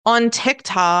on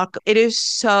TikTok, it is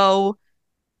so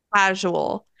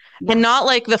casual Yeah. and not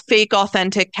like the fake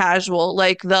authentic casual,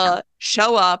 like Yeah. the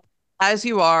show up as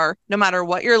you are, no matter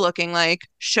what you're looking like,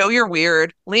 show your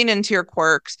weird, lean into your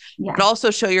quirks, but Yeah. also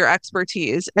show your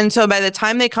expertise. And so by the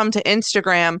time they come to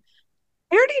Instagram,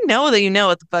 I already know that you know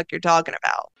what the fuck you're talking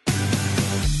about.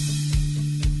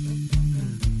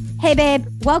 Hey, babe,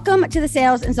 welcome to the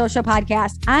Sales and Social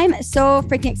Podcast. I'm so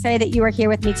freaking excited that you are here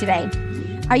with me today.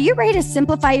 Are you ready to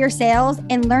simplify your sales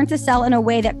and learn to sell in a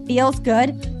way that feels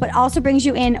good, but also brings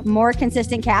you in more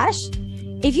consistent cash?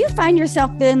 If you find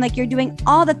yourself feeling like you're doing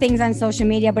all the things on social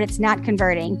media, but it's not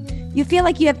converting, you feel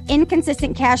like you have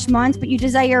inconsistent cash months, but you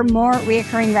desire more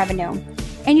reoccurring revenue,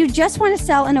 and you just want to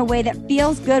sell in a way that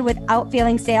feels good without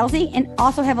feeling salesy and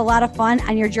also have a lot of fun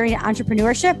on your journey to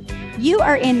entrepreneurship, you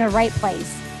are in the right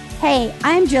place. Hey,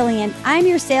 I'm Jillian. I'm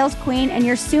your sales queen and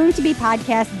your soon-to-be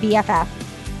podcast BFF.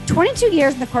 22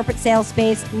 years in the corporate sales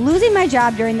space, losing my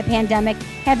job during the pandemic,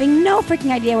 having no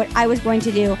freaking idea what I was going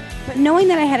to do, but knowing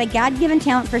that I had a God-given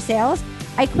talent for sales,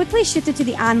 I quickly shifted to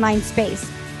the online space,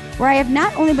 where I have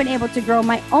not only been able to grow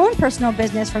my own personal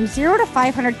business from 0 to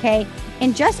 500K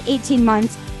in just 18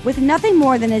 months with nothing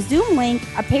more than a Zoom link,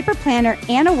 a paper planner,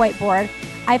 and a whiteboard.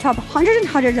 I've helped hundreds and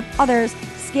hundreds of others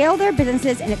scale their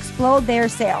businesses and explode their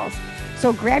sales.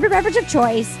 So grab your beverage of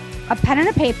choice, a pen and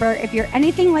a paper if you're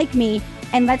anything like me,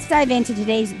 and let's dive into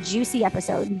today's juicy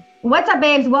episode. What's up,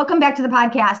 babes? Welcome back to the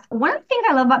podcast. One of the things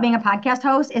I love about being a podcast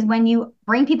host is when you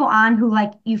bring people on who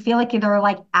like you feel like they're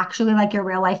like actually like your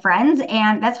real life friends.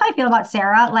 And that's how I feel about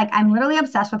Sarah. Like I'm literally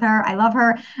obsessed with her. I love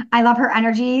her. I love her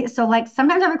energy. So like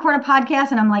sometimes I record a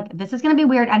podcast and I'm like, this is going to be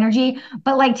weird energy.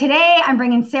 But like today I'm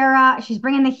bringing Sarah. She's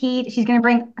bringing the heat. She's going to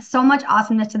bring so much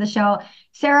awesomeness to the show.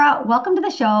 Sarah, welcome to the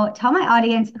show. Tell my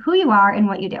audience who you are and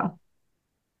what you do.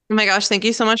 Oh my gosh, thank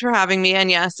you so much for having me.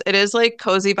 And yes, it is like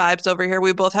cozy vibes over here.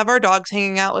 We both have our dogs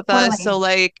hanging out with us. So Totally.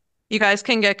 like you guys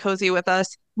can get cozy with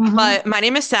us. Hmm. But my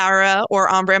name is Sarah, or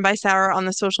On Brand by Sarah on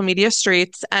the social media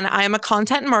streets, and I am a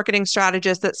content and marketing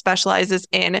strategist that specializes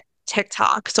in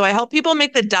TikTok. So I help people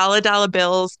make the dollar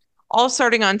bills, all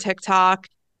starting on TikTok.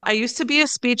 I used to be a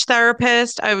speech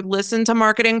therapist. I would listen to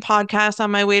marketing podcasts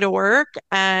on my way to work,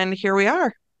 and here we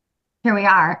are. Here we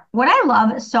are. What I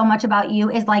love so much about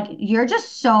you is like you're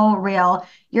just so real.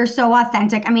 You're so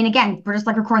authentic. I mean, again, we're just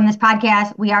like recording this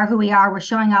podcast. We are who we are. We're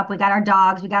showing up. We got our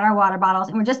dogs, we got our water bottles,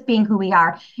 and we're just being who we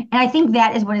are. And I think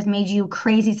that is what has made you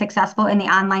crazy successful in the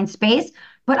online space,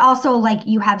 but also like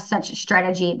you have such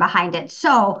strategy behind it.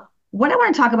 So, what I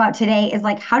want to talk about today is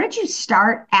like, how did you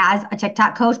start as a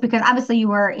TikTok coach? Because obviously you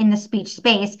were in the speech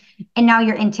space and now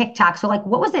you're in TikTok. So like,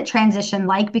 what was that transition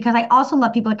like? Because I also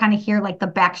love people to kind of hear like the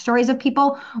backstories of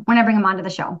people when I bring them onto the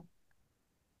show.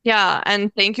 Yeah,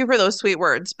 and thank you for those sweet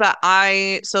words.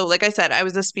 So like I said, I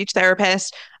was a speech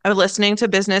therapist. I was listening to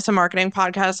business and marketing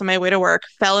podcasts on my way to work,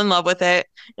 fell in love with it.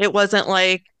 It wasn't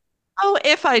like, oh,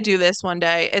 if I do this one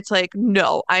day, it's like,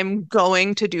 no, I'm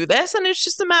going to do this. And it's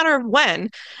just a matter of when.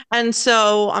 And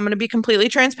so I'm going to be completely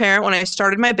transparent. When I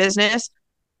started my business,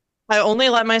 I only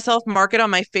let myself market on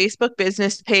my Facebook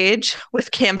business page with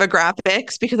Canva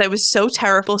graphics because I was so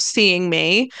terrible seeing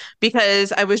me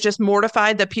because I was just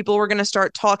mortified that people were going to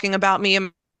start talking about me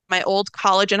in my old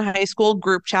college and high school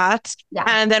group chats. Yeah.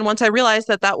 And then once I realized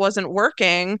that that wasn't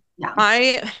working, Yeah.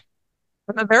 I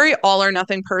I'm a very all or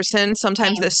nothing person.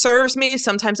 Sometimes Same. this serves me,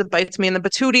 sometimes it bites me in the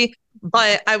patootie. Yeah.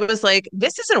 But I was like,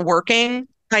 this isn't working.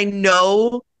 I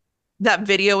know that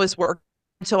video is working.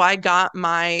 So I got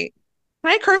my,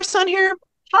 can I curse on here?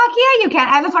 Fuck yeah, you can.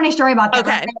 I have a funny story about that,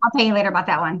 but Okay. I'll tell you later about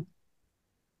that one.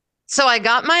 So I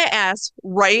got my ass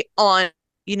right on,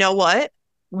 you know what?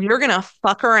 We're gonna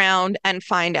fuck around and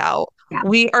find out. Yeah.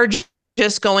 We are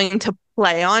just going to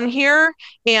play on here.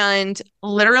 And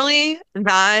literally,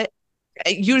 that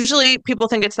usually people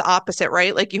think it's the opposite,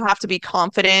 right? Like you have to be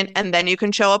confident and then you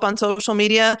can show up on social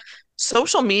media.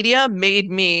 Social media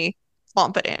made me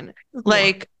confident. Yeah.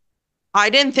 Like I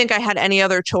didn't think I had any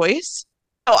other choice.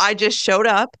 So I just showed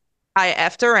up, I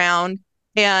effed around,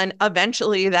 and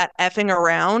eventually that effing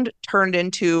around turned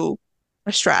into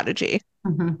a strategy.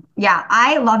 Yeah,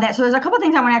 I love that. So there's a couple of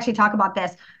things I want to actually talk about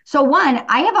this. So one,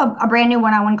 I have a brand new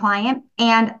one-on-one client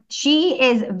and she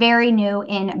is very new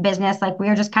in business. Like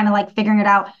we're just kind of like figuring it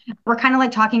out. We're kind of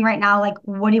like talking right now, like,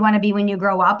 what do you want to be when you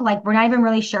grow up? Like we're not even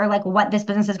really sure like what this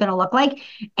business is going to look like.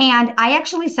 And I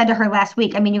actually said to her last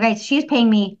week, I mean, you guys, she's paying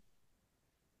me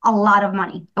a lot of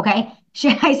money. Okay.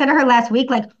 I said to her last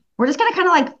week, like, we're just going to kind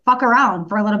of like fuck around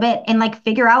for a little bit and like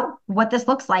figure out what this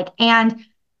looks like. And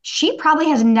she probably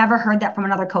has never heard that from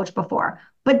another coach before,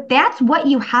 but that's what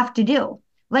you have to do.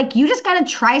 Like, you just got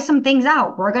to try some things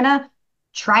out. We're going to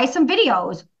try some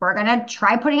videos. We're going to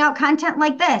try putting out content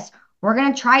like this. We're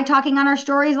going to try talking on our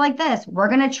stories like this. We're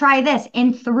going to try this.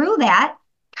 And through that,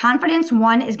 confidence,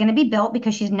 one, is going to be built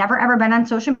because she's never ever been on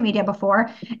social media before.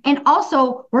 And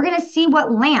also, we're going to see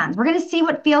what lands. We're going to see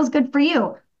what feels good for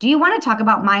you. Do you want to talk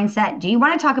about mindset? Do you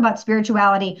want to talk about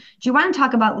spirituality? Do you want to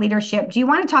talk about leadership? Do you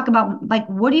want to talk about, like,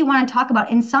 what do you want to talk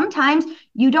about? And sometimes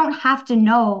you don't have to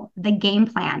know the game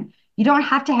plan. You don't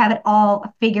have to have it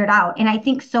all figured out. And I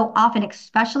think so often,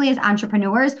 especially as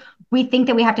entrepreneurs, we think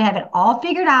that we have to have it all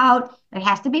figured out. It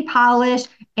has to be polished.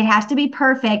 It has to be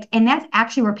perfect. And that's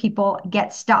actually where people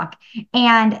get stuck.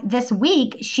 And this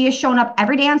week, she has shown up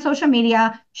every day on social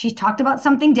media. She's talked about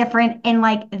something different. And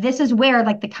like, this is where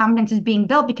like the confidence is being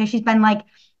built because she's been like,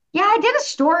 yeah, I did a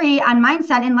story on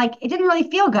mindset and like, it didn't really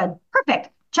feel good. Perfect.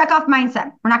 Check off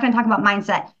mindset. We're not going to talk about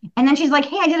mindset. And then she's like,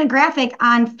 hey, I did a graphic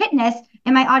on fitness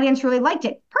and my audience really liked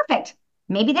it. Perfect.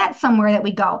 Maybe that's somewhere that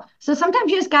we go. So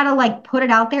sometimes you just got to like put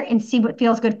it out there and see what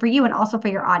feels good for you and also for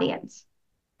your audience.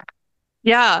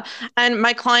 Yeah. And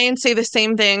my clients say the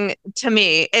same thing to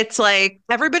me. It's like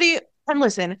everybody, and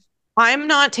listen, I'm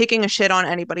not taking a shit on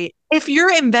anybody. If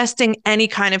you're investing any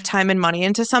kind of time and money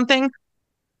into something,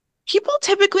 people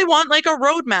typically want like a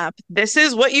roadmap. This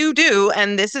is what you do,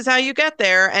 and this is how you get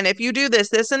there. And if you do this,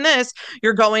 this, and this,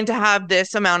 you're going to have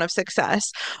this amount of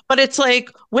success. But it's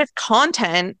like with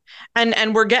content,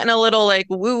 and we're getting a little like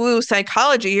woo-woo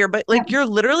psychology here, but like Yep. you're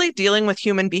literally dealing with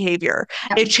human behavior.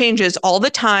 It Yep. changes all the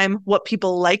time. What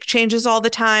people like changes all the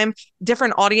time.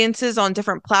 Different audiences on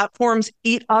different platforms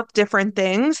eat up different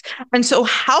things. And so,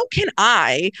 how can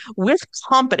I, with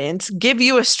competence, give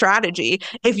you a strategy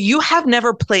if you have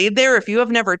never played there, if you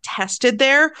have never tested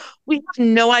there? We have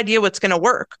no idea what's going to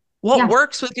work. What Yeah.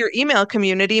 works with your email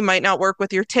community might not work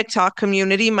with your TikTok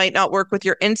community, might not work with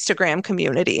your Instagram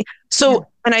community. Yeah. So,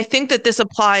 and I think that this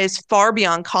applies far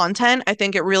beyond content. I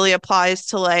think it really applies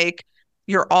to like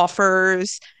your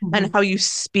offers and Mhm. how you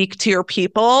speak to your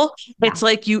people. Yeah. It's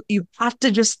like you have to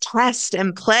just test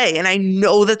and play. And I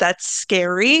know that that's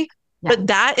scary, Yeah. but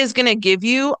that is going to give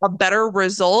you a better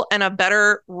result and a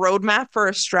better roadmap for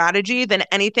a strategy than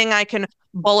anything I can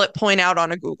bullet point out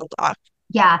on a Google Doc.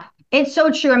 Yeah, it's so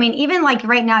true. I mean, even like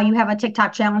right now, you have a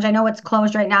TikTok challenge. I know it's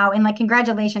closed right now. And like,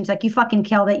 congratulations. Like, you fucking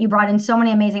killed it. You brought in so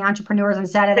many amazing entrepreneurs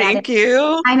inside of that. Thank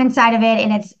you. I'm inside of it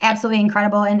and it's absolutely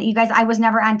incredible. And you guys, I was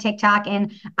never on TikTok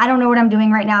and I don't know what I'm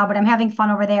doing right now, but I'm having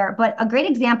fun over there. But a great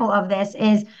example of this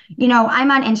is,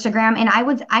 I'm on Instagram and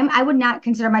I would not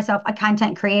consider myself a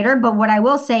content creator, but what I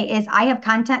will say is I have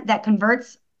content that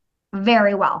converts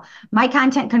very well. My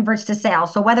content converts to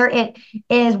sales. So whether it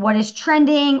is what is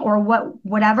trending or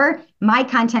whatever, my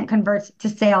content converts to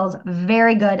sales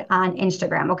very good on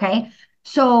Instagram. Okay.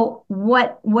 So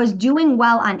what was doing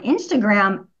well on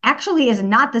Instagram actually is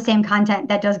not the same content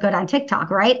that does good on TikTok,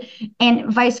 right? And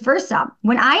vice versa.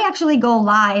 When I actually go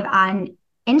live on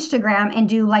Instagram and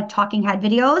do like talking head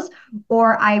videos,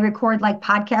 or I record like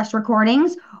podcast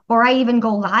recordings, or I even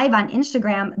go live on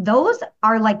Instagram, those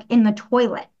are like in the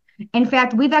toilet. In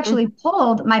fact, we've actually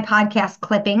pulled my podcast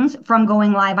clippings from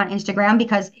going live on Instagram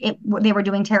because they were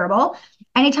doing terrible.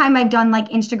 Anytime I've done like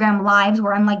Instagram lives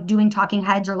where I'm like doing talking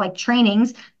heads or like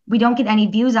trainings, we don't get any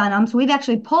views on them. So we've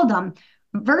actually pulled them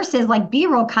versus like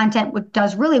B-roll content, which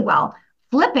does really well.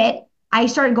 Flip it. I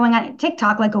started going on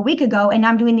TikTok like a week ago and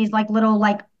I'm doing these like little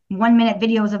like 1 minute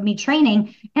videos of me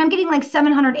training and I'm getting like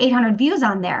 700, 800 views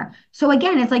on there. So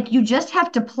again, it's like you just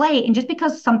have to play. And just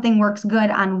because something works good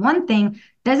on one thing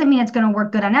doesn't mean it's going to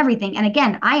work good on everything. And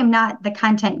again, I am not the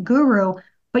content guru,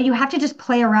 but you have to just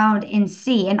play around and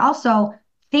see. And also,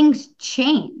 things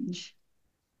change.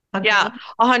 Yeah,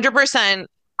 Agree? 100%.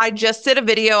 I just did a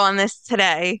video on this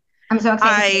today. I'm so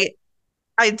excited.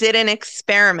 I I did an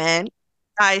experiment.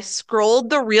 I scrolled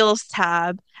the Reels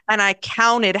tab and I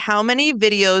counted how many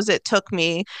videos it took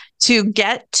me to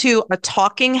get to a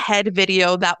talking head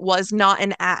video that was not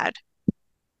an ad.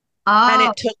 And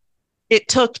Oh, it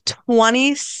took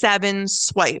 27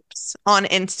 swipes on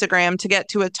Instagram to get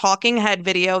to a talking head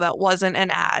video that wasn't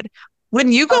an ad.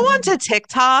 When you go onto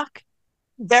TikTok,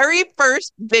 very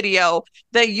first video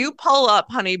that you pull up,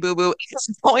 honey boo boo,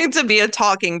 is going to be a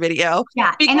talking video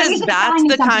yeah. And they're because usually that's telling me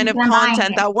the something kind because of I'm buying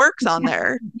content it. that works on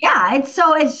there. Yeah,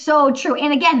 it's so true.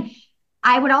 And again,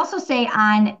 I would also say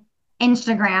on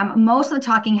Instagram, most of the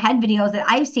talking head videos that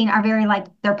I've seen are very like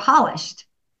they're polished.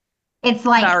 It's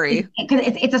like Very. because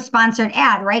it's a sponsored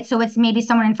ad, right? So it's maybe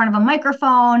someone in front of a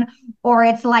microphone, or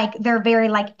it's like they're very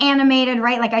like animated,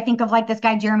 right? Like I think of like this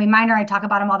guy Jeremy Miner. I talk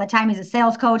about him all the time. He's a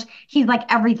sales coach. He's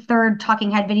like every third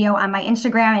talking head video on my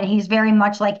Instagram, and he's very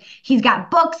much like he's got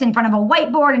books in front of a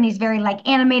whiteboard, and he's very like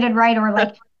animated, right? Or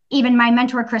like even my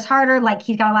mentor, Chris Harder, like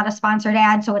he's got a lot of sponsored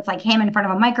ads. So it's like him in front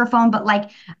of a microphone. But like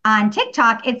on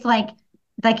TikTok, it's like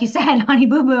you said, Honey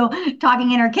Boo Boo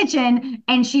talking in her kitchen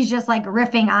and she's just like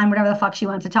riffing on whatever the fuck she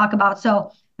wants to talk about.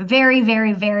 So very,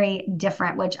 very, very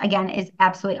different, which again is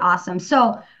absolutely awesome.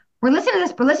 So we're listening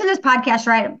to this podcast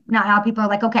right now. People are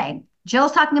like, okay,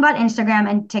 Jill's talking about Instagram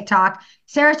and TikTok.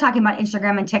 Sarah's talking about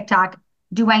Instagram and TikTok.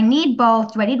 Do I need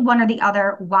both? Do I need one or the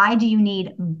other? Why do you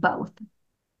need both?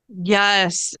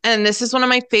 Yes. And this is one of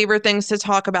my favorite things to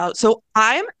talk about. So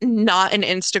I'm not an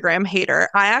Instagram hater.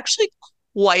 I actually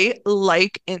quite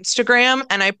like Instagram,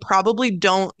 and I probably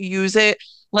don't use it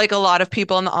like a lot of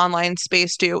people in the online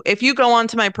space do. If you go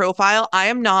onto my profile, I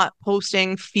am not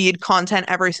posting feed content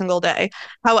every single day.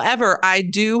 However, I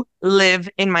do live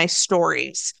in my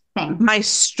stories. Same. My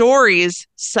stories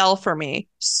sell for me.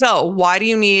 So why do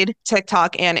you need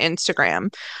TikTok and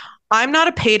Instagram? I'm not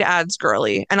a paid ads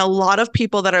girly, and a lot of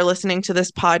people that are listening to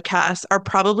this podcast are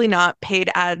probably not paid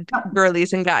ad No,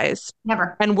 girlies and guys.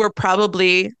 never. And we're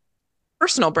probably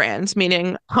personal brands,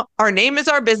 meaning our name is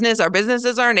our business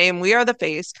is our name, we are the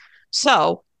face.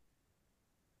 So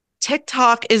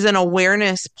TikTok is an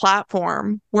awareness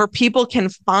platform where people can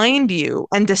find you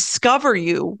and discover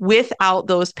you without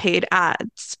those paid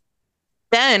ads.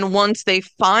 Then once they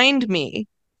find me,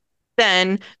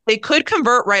 then they could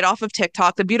convert right off of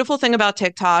TikTok. The beautiful thing about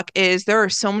TikTok is there are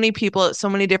so many people at so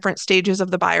many different stages of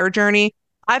the buyer journey.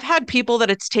 I've had people that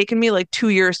it's taken me like 2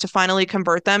 years to finally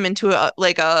convert them into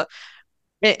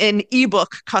an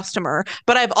ebook customer.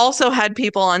 But I've also had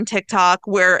people on TikTok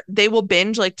where they will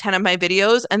binge like 10 of my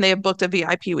videos and they have booked a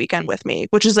VIP weekend with me,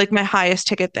 which is like my highest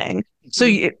ticket thing. So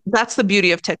that's the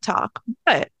beauty of TikTok.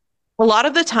 But a lot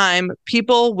of the time,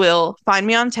 people will find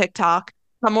me on TikTok,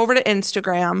 come over to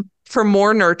Instagram for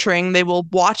more nurturing. They will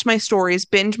watch my stories,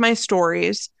 binge my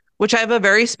stories, which I have a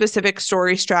very specific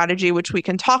story strategy, which we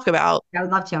can talk about. I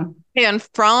would love to. And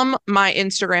from my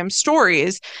Instagram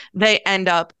stories, they end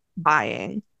up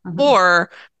buying, Mhm.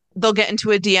 or they'll get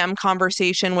into a DM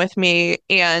conversation with me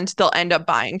and they'll end up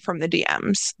buying from the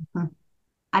DMs. Mhm.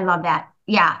 I love that.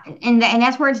 Yeah. And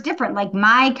that's where it's different. Like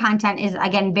my content is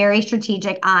again very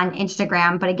strategic on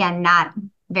Instagram, but again, not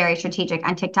very strategic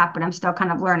on TikTok, but I'm still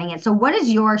kind of learning it. So what is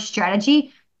your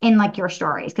strategy in like your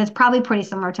stories? Because it's probably pretty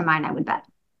similar to mine, I would bet.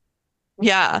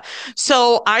 Yeah.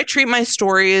 So I treat my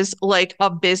stories like a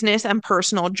business and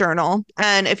personal journal.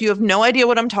 And if you have no idea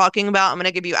what I'm talking about, I'm going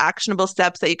to give you actionable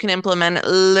steps that you can implement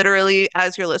literally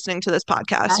as you're listening to this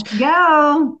podcast. Let's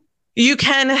go. You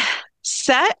can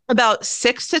set about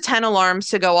 6 to 10 alarms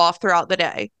to go off throughout the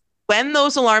day. When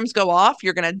those alarms go off,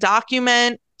 you're going to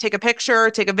document, take a picture,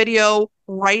 take a video,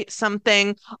 write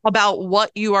something about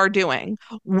what you are doing.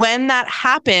 When that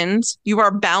happens, you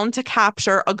are bound to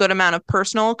capture a good amount of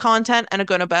personal content and a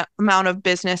good amount of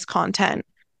business content.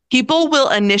 People will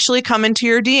initially come into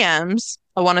your DMs.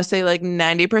 I want to say like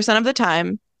 90% of the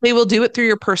time, they will do it through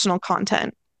your personal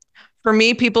content. For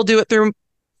me, people do it through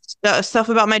stuff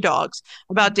about my dogs,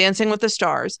 about Dancing with the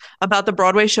Stars, about the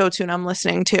Broadway show tune I'm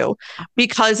listening to,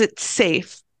 because it's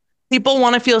safe. People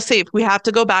want to feel safe. We have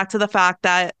to go back to the fact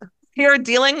that we are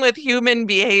dealing with human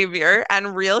behavior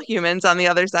and real humans on the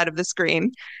other side of the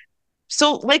screen.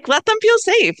 So, like, let them feel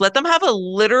safe. Let them have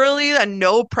literally a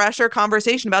no pressure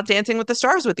conversation about Dancing with the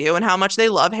Stars with you and how much they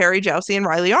love Harry Jowsey and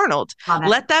Riley Arnold. Love it.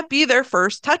 Let that be their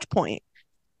first touch point.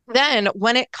 Then,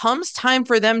 when it comes time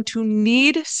for them to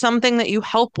need something that you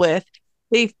help with,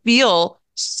 they feel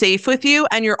safe with you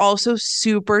and you're also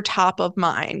super top of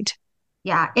mind.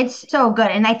 Yeah, it's so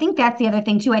good. And I think that's the other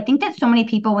thing too. I think that so many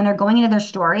people, when they're going into their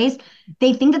stories,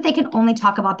 they think that they can only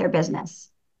talk about their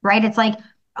business, right? It's like,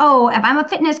 oh, if I'm a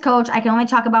fitness coach, I can only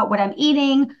talk about what I'm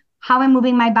eating, how I'm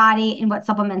moving my body, and what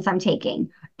supplements I'm taking.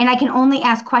 And I can only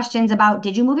ask questions about,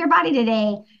 did you move your body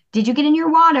today? Did you get in your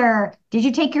water? Did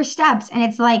you take your steps? And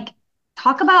it's like,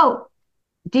 talk about,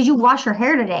 did you wash your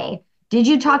hair today? Did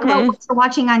you talk about what you're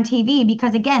watching on TV?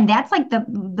 Because again, that's like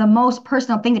the most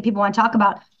personal thing that people want to talk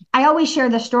about. I always share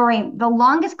the story. The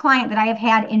longest client that I have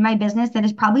had in my business that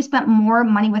has probably spent more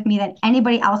money with me than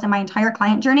anybody else in my entire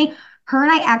client journey, her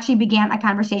and I actually began a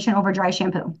conversation over dry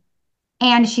shampoo.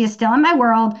 And she is still in my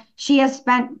world. She has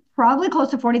spent probably close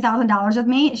to $40,000 with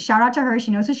me. Shout out to her.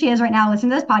 She knows who she is right now. Listen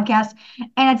to this podcast.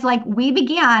 And it's like we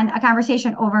began a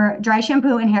conversation over dry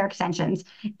shampoo and hair extensions.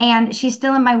 And she's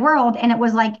still in my world. And it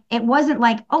was like, it wasn't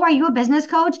like, oh, are you a business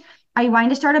coach? Are you wanting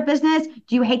to start a business?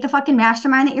 Do you hate the fucking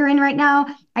mastermind that you're in right now?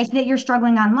 I see that you're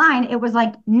struggling online. It was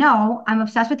like, no, I'm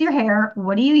obsessed with your hair.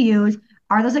 What do you use?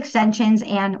 Are those extensions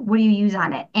and what do you use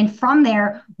on it? And from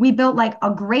there, we built like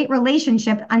a great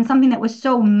relationship on something that was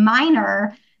so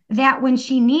minor that when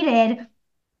she needed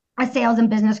a sales and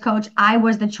business coach, I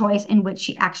was the choice in which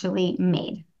she actually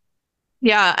made.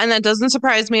 Yeah, and that doesn't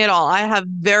surprise me at all. I have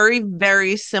very,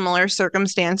 very similar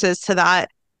circumstances to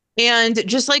that. And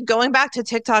just like going back to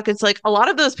TikTok, it's like a lot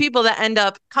of those people that end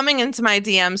up coming into my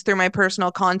DMs through my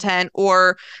personal content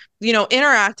or,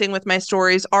 interacting with my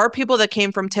stories are people that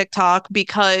came from TikTok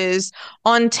because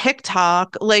on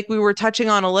TikTok, like we were touching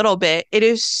on a little bit, it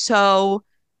is so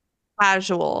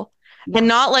casual and Yeah.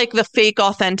 not like the fake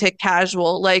authentic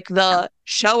casual, like the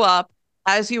show up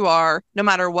as you are, no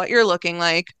matter what you're looking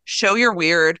like, show your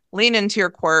weird, lean into your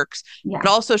quirks, but Yeah.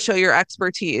 also show your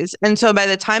expertise. And so by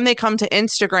the time they come to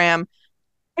Instagram,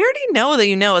 I already know that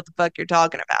you know what the fuck you're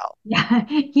talking about, Yeah.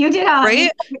 You right?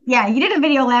 yeah, you did a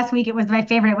video last week. It was my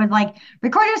favorite. It was like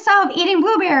record yourself eating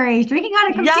blueberries, drinking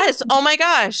on a computer. Yes. Oh my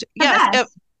gosh. The Yes. If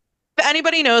best.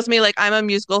 anybody knows me, like I'm a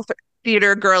musical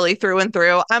theater girly through and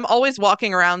through. I'm always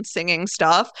walking around singing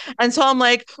stuff. And so I'm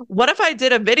like, what if I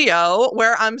did a video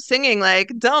where I'm singing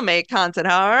like, don't make content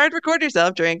hard, record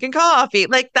yourself drinking coffee.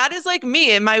 Like that is like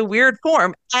me in my weird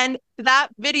form. And that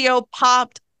video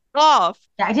popped off.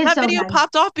 Yeah, I did That so video good.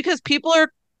 popped off because people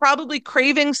are probably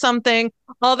craving something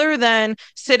other than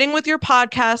sitting with your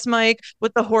podcast mic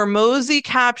with the Hormozy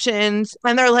captions.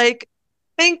 And they're like,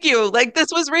 thank you. Like this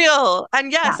was real.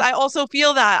 And yes, Yeah. I also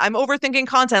feel that. I'm overthinking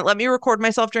content. Let me record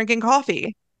myself drinking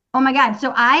coffee. Oh my God.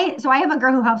 So I have a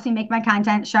girl who helps me make my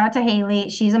content. Shout out to Haley.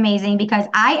 She's amazing because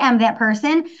I am that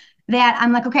person that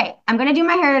I'm like, okay, I'm gonna do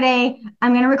my hair today.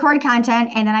 I'm gonna record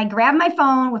content. And then I grab my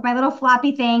phone with my little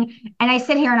floppy thing and I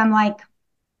sit here and I'm like,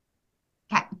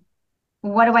 okay,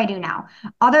 what do I do now?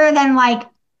 Other than like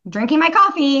drinking my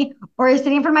coffee or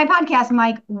sitting for my podcast, I'm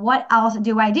like, what else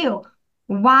do I do?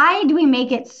 Why do we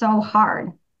make it so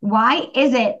hard? Why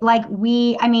is it like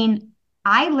I mean,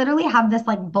 I literally have this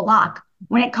like block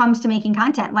when it comes to making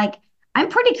content. Like, I'm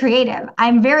pretty creative,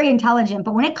 I'm very intelligent,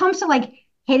 but when it comes to like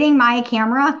hitting my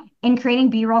camera and creating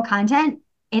B-roll content,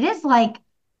 it is like,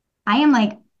 I am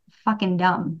like fucking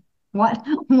dumb.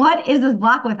 What is this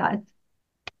block with us?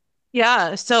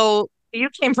 Yeah. So you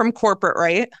came from corporate,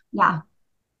 right? Yeah.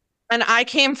 And I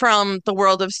came from the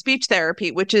world of speech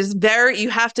therapy, which is you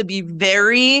have to be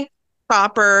very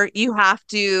proper. You have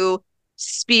to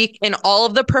speak in all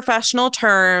of the professional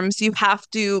terms. You have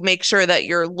to make sure that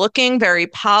you're looking very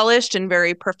polished and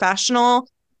very professional.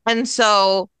 And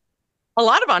so a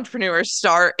lot of entrepreneurs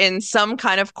start in some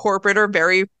kind of corporate or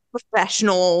very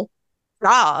professional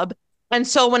job. And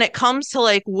so when it comes to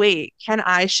like, wait, can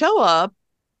I show up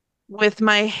with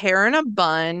my hair in a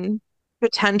bun,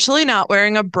 potentially not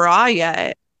wearing a bra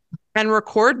yet, and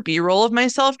record B-roll of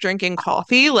myself drinking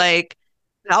coffee? Like,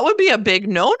 that would be a big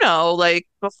no-no, like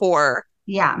before.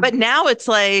 Yeah. But now it's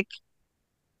like,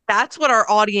 that's what our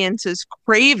audience is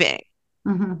craving.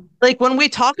 Hmm. Like when we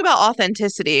talk about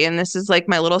authenticity, and this is like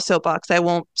my little soapbox, I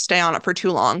won't stay on it for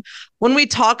too long. When we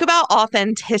talk about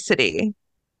authenticity,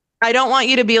 I don't want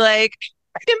you to be like,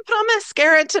 I didn't put on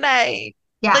mascara today.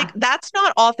 Like Yeah. that's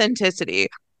not authenticity.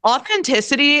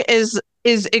 Authenticity is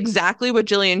exactly what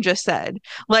Jillian just said.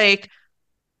 Like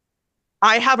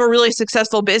I have a really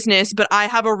successful business, but I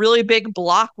have a really big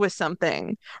block with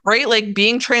something, right? Like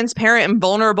being transparent and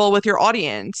vulnerable with your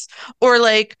audience, or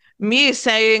like me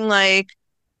saying like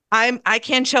I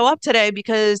can't show up today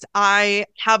because I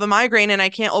have a migraine and I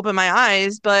can't open my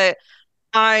eyes, but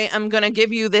I am going to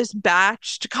give you this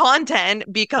batched content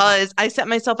because I set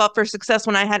myself up for success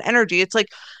when I had energy. It's like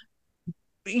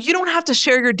you don't have to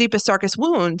share your deepest darkest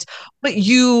wounds, but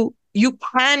you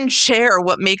can share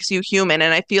what makes you human.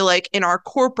 And I feel like in our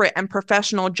corporate and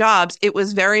professional jobs, it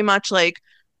was very much like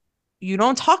you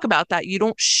don't talk about that, you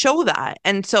don't show that.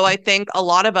 And so I think a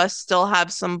lot of us still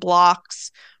have some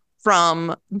blocks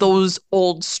from those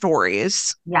old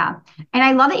stories. Yeah. And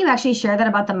I love that you actually share that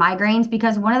about the migraines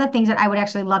because one of the things that I would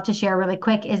actually love to share really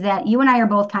quick is that you and I are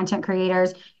both content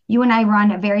creators. You and I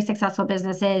run very successful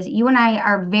businesses. You and I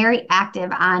are very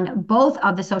active on both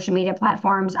of the social media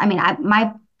platforms. I mean,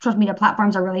 my social media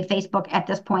platforms are really Facebook at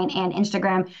this point and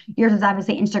Instagram. Yours is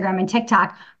obviously Instagram and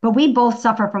TikTok, but we both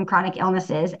suffer from chronic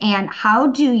illnesses. And how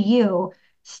do you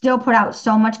still put out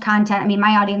so much content? I mean,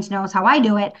 my audience knows how I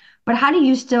do it, but how do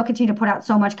you still continue to put out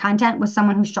so much content with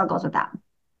someone who struggles with that?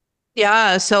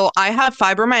 Yeah, so I have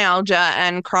fibromyalgia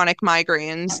and chronic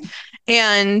migraines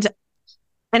and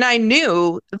I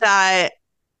knew that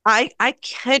I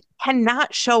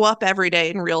cannot show up every day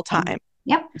in real Same. time.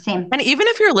 Yep, same. And even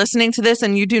if you're listening to this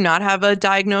and you do not have a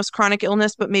diagnosed chronic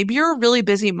illness, but maybe you're a really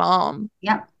busy mom,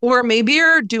 Yep. or maybe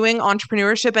you're doing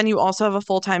entrepreneurship and you also have a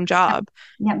full-time Yep. job.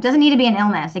 Yep. Doesn't need to be an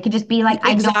illness. It could just be like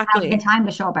I don't have the Exactly. time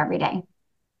to show up every day.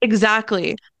 Exactly.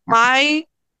 Yep. I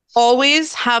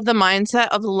always have the mindset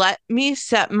of let me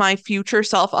set my future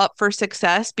self up for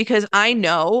success because I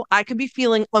know I could be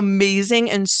feeling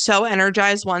amazing and so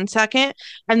energized 1 second.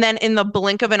 And then in the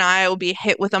blink of an eye, I will be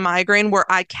hit with a migraine where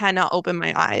I cannot open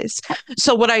my eyes.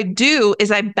 So, what I do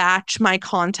is I batch my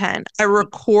content, I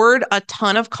record a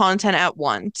ton of content at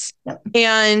once. Yep.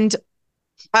 And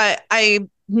I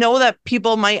know that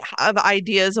people might have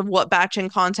ideas of what batching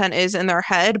content is in their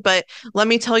head, but let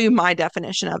me tell you my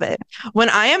definition of it. When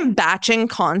I am batching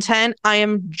content, I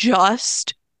am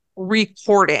just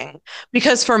recording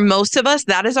because for most of us,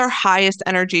 that is our highest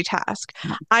energy task.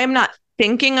 I am not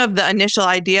thinking of the initial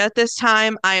idea at this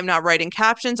time. I am not writing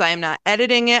captions. I am not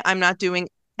editing it. I'm not doing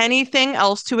anything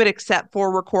else to it except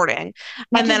for recording.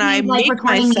 That And just then I means like make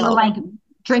recording you myself like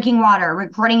drinking water,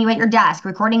 recording you at your desk,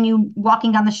 recording you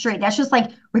walking down the street. That's just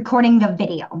like recording the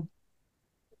video.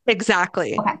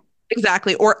 exactly. Okay.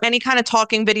 Exactly. Or any kind of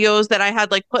talking videos that I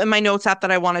had like put in my notes app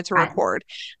that I wanted to Right. record.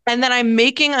 And then I'm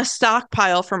making a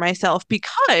stockpile for myself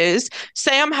because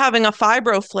say I'm having a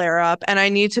fibro flare up and I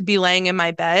need to be laying in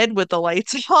my bed with the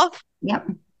lights off. Yep.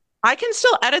 I can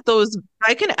still edit those.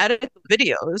 I can edit the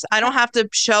videos. I don't have to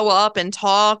show up and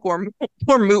talk or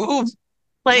move.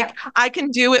 Like Yep. I can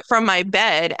do it from my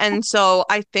bed. And so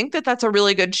I think that that's a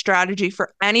really good strategy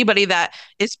for anybody that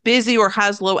is busy or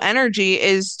has low energy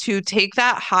is to take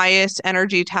that highest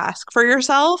energy task for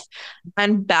yourself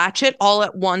and batch it all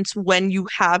at once when you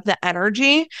have the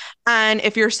energy. And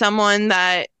if you're someone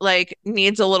that like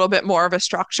needs a little bit more of a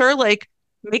structure, like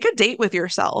make a date with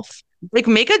yourself. Like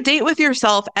make a date with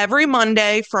yourself every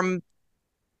Monday from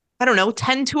I don't know,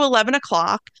 10 to 11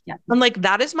 o'clock. Yep. I'm like,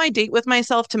 that is my date with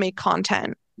myself to make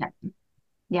content. Yep.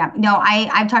 Yeah, no,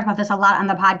 I've talked about this a lot on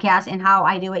the podcast and how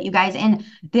I do it, you guys. And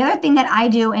the other thing that I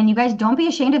do, and you guys don't be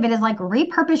ashamed of it, is like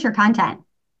repurpose your content.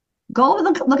 Go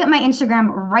look at my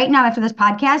Instagram right now after this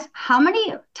podcast. How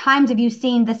many times have you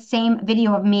seen the same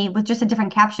video of me with just a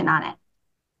different caption on it?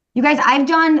 You guys, I've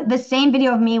done the same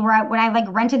video of me where when I like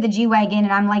rented the G-Wagon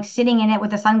and I'm like sitting in it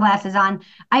with the sunglasses on.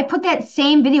 I put that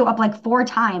same video up like 4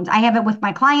 times. I have it with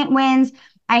my client wins.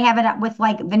 I have it up with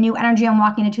like the new energy I'm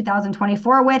walking in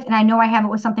 2024 with. And I know I have it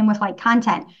with something with like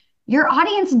content. Your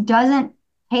audience doesn't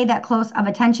pay that close of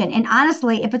attention. And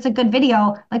honestly, if it's a good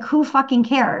video, like who fucking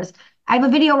cares? I have a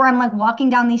video where I'm like walking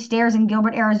down these stairs in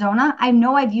Gilbert, Arizona. I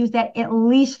know I've used that at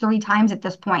least 3 times at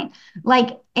this point.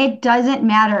 Like, it doesn't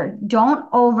matter. Don't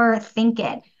overthink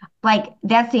it. Like,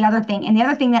 that's the other thing. And the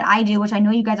other thing that I do, which I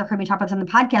know you guys have heard me talk about this on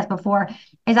the podcast before,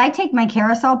 is I take my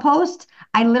carousel post,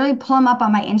 I literally pull them up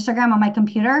on my Instagram on my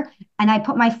computer, and I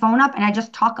put my phone up and I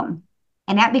just talk them.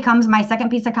 And that becomes my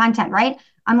second piece of content, right?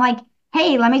 I'm like,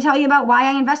 hey, let me tell you about why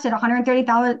I invested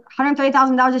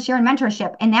 $130,000 this year in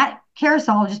mentorship. And that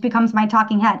carousel just becomes my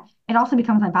talking head. It also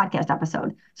becomes my podcast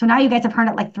episode. So now you guys have heard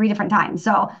it like 3 different times.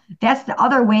 So that's the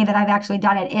other way that I've actually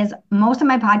done it is most of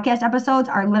my podcast episodes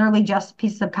are literally just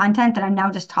pieces of content that I'm now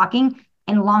just talking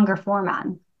in longer form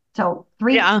on. So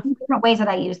three Yeah. different ways that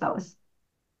I use those.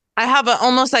 I have an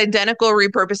almost identical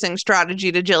repurposing strategy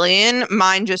to Jillian.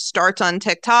 Mine just starts on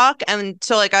TikTok. And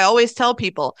so, like, I always tell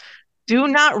people, do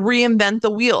not reinvent the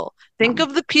wheel. Think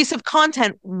of the piece of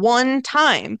content one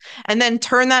time and then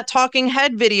turn that talking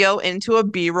head video into a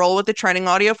B-roll with the trending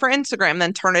audio for Instagram,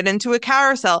 then turn it into a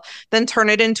carousel, then turn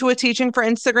it into a teaching for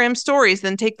Instagram stories,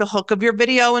 then take the hook of your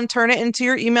video and turn it into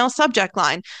your email subject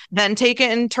line, then take it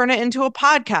and turn it into a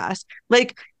podcast.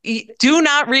 Like, do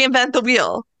not reinvent the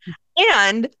wheel.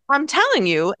 And I'm telling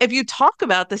you, if you talk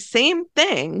about the same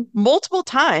thing multiple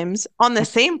times on the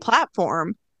same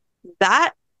platform,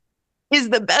 that is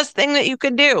the best thing that you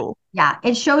could do. Yeah,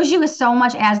 it shows you so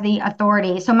much as the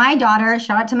authority. So my daughter,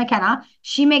 shout out to McKenna,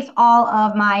 she makes all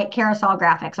of my carousel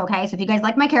graphics. Okay, so if you guys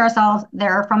like my carousels,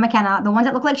 they're from McKenna. The ones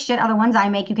that look like shit are the ones I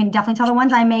make. You can definitely tell the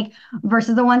ones I make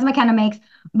versus the ones McKenna makes.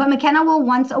 But McKenna will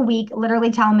once a week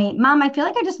literally tell me, "Mom, I feel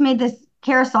like I just made this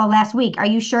carousel last week. Are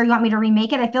you sure you want me to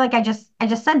remake it? I feel like I just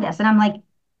said this." And I'm like,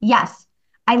 "Yes."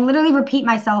 I literally repeat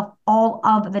myself all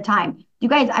of the time. You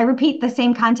guys, I repeat the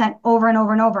same content over and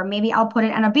over and over. Maybe I'll put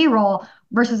it in a B-roll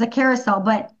versus a carousel,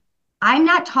 but I'm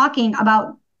not talking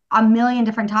about a million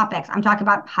different topics. I'm talking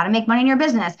about how to make money in your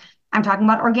business. I'm talking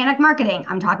about organic marketing.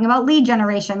 I'm talking about lead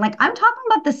generation. Like I'm talking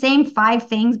about the same 5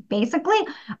 things basically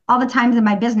all the times in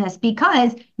my business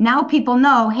because now people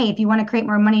know, hey, if you want to create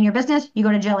more money in your business, you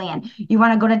go to Jillian. You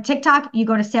want to go to TikTok, you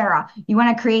go to Sarah. You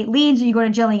want to create leads, you go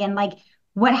to Jillian. Like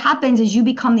what happens is you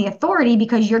become the authority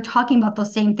because you're talking about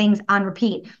those same things on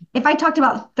repeat. If I talked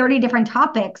about 30 different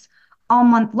topics all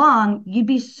month long, you'd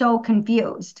be so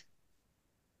confused.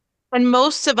 And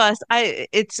most of us,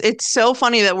 it's so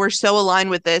funny that we're so aligned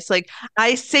with this. Like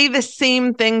I say the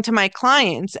same thing to my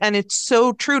clients, and it's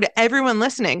so true to everyone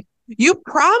listening. You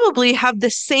probably have the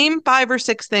same five or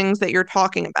six things that you're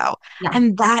talking about, Yeah,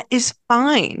 and that is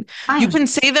fine. You fine. can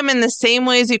say them in the same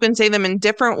ways, you can say them in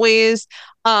different ways.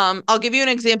 I'll give you an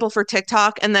example for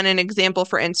TikTok and then an example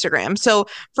for Instagram. So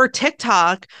for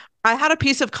TikTok, I had a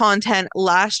piece of content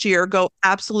last year go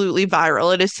absolutely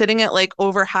viral. It is sitting at like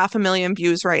over 500,000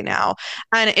 views right now.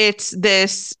 And it's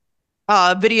this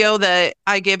video that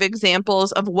I give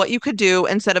examples of what you could do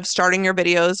instead of starting your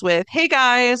videos with, hey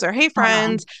guys, or hey Oh my God.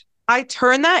 friends. I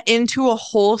turn that into a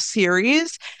whole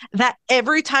series that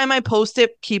every time I post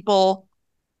it, people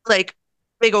like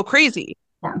they go crazy.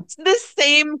 Yeah, It's the same the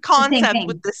same concept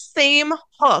with thing. the same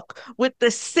hook, with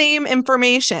the same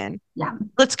information. Yeah.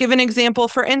 Let's give an example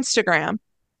for Instagram.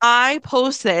 I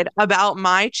posted about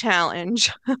my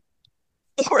challenge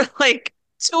for like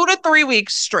 2 to 3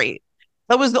 weeks straight.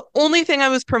 That was the only thing I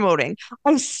was promoting.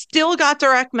 I still got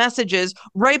direct messages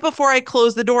right before I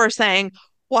closed the door saying,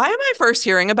 why am I first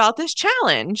hearing about this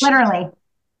challenge? Literally,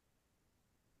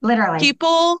 literally.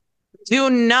 People do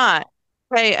not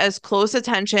pay as close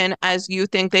attention as you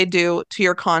think they do to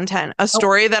your content. A Oh,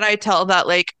 story that I tell that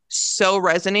like so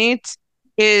resonates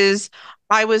is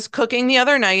I was cooking the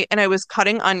other night and I was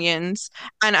cutting onions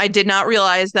and I did not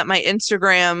realize that my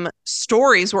Instagram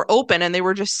stories were open and they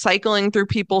were just cycling through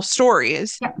people's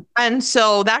stories. yeah, And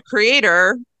so that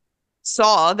creator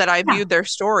saw that I yeah, of viewed their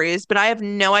stories, but I have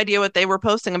no idea what they were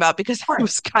posting about because I course.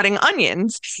 was cutting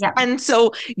onions. Yeah, And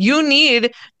so you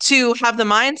need to have the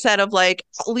mindset of like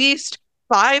at least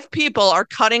five people are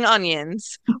cutting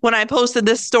onions when I posted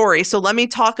this story. So let me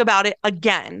talk about it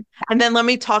again. And then let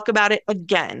me talk about it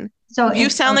again. so If you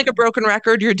it's sound so like a true. broken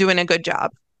record, you're doing a good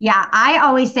job. Yeah, I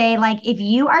always say, like, if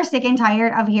you are sick and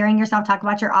tired of hearing yourself talk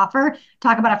about your offer,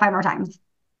 talk about it 5 more times.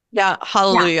 Yeah. Yeah.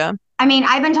 Hallelujah. I mean,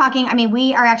 I've been talking, I mean,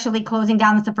 we are actually closing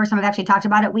down. This is the first time I've actually talked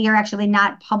about it. We are actually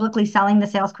not publicly selling the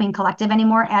Sales Queen Collective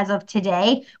anymore as of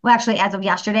today. Well, actually, as of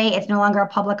yesterday, it's no longer a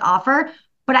public offer.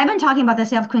 But I've been talking about the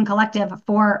Sales Queen Collective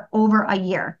for over a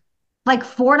year, like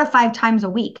 4 to 5 times a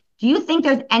week. Do you think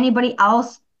there's anybody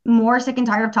else more sick and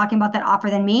tired of talking about that offer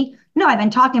than me? No, I've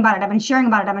been talking about it. I've been sharing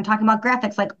about it. I've been talking about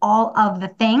graphics, like all of the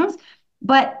things.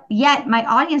 But yet my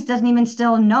audience doesn't even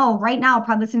still know right now,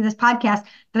 probably listening to this podcast,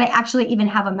 that I actually even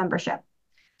have a membership.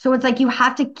 So it's like you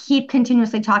have to keep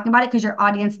continuously talking about it because your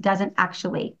audience doesn't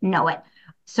actually know it.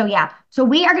 So yeah, so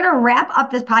we are going to wrap up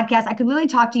this podcast. I could really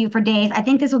talk to you for days. I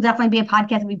think this will definitely be a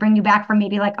podcast that we bring you back for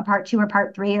maybe like a part 2 or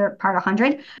part 3 or part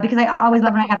 100, because I always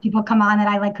love when I have people come on that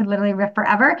I like could literally riff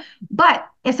forever. But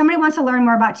if somebody wants to learn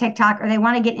more about TikTok or they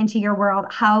want to get into your world,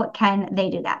 how can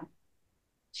they do that?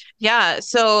 Yeah,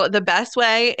 so the best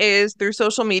way is through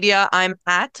social media. I'm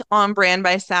at On Brand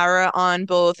by Sarah on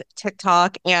both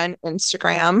TikTok and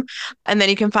Instagram. And then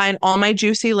you can find all my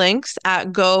juicy links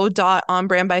at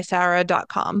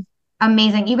go.onbrandbysarah.com.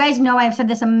 Amazing. You guys know I've said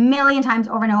this a million times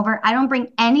over and over. I don't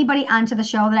bring anybody onto the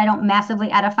show that I don't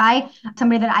massively edify,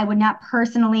 somebody that I would not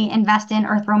personally invest in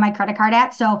or throw my credit card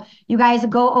at. So you guys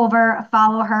go over,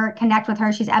 follow her, connect with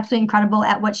her. She's absolutely incredible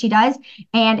at what she does.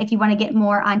 And if you want to get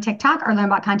more on TikTok or learn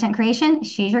about content creation,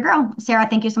 she's your girl. Sarah,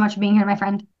 thank you so much for being here, my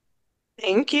friend.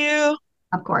 Thank you.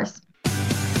 Of course.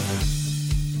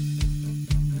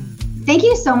 Thank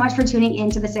you so much for tuning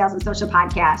into the Sales and Social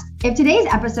Podcast. If today's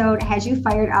episode has you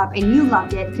fired up and you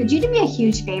loved it, could you do me a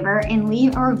huge favor and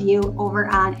leave a review over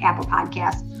on Apple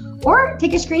Podcasts? Or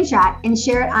take a screenshot and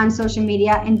share it on social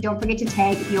media, and don't forget to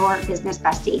tag your business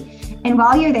bestie. And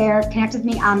while you're there, connect with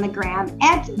me on the gram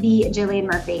at the Jillian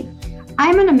Murphy.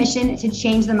 I'm on a mission to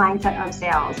change the mindset of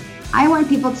sales. I want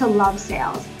people to love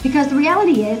sales because the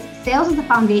reality is sales is the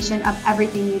foundation of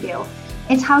everything you do.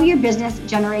 It's how your business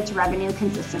generates revenue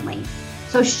consistently.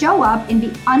 So show up and be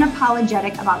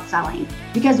unapologetic about selling,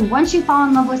 because once you fall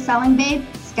in love with selling, babe,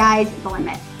 sky's the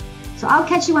limit. So I'll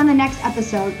catch you on the next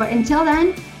episode. But until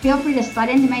then, feel free to slide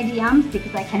into my DMs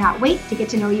because I cannot wait to get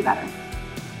to know you better.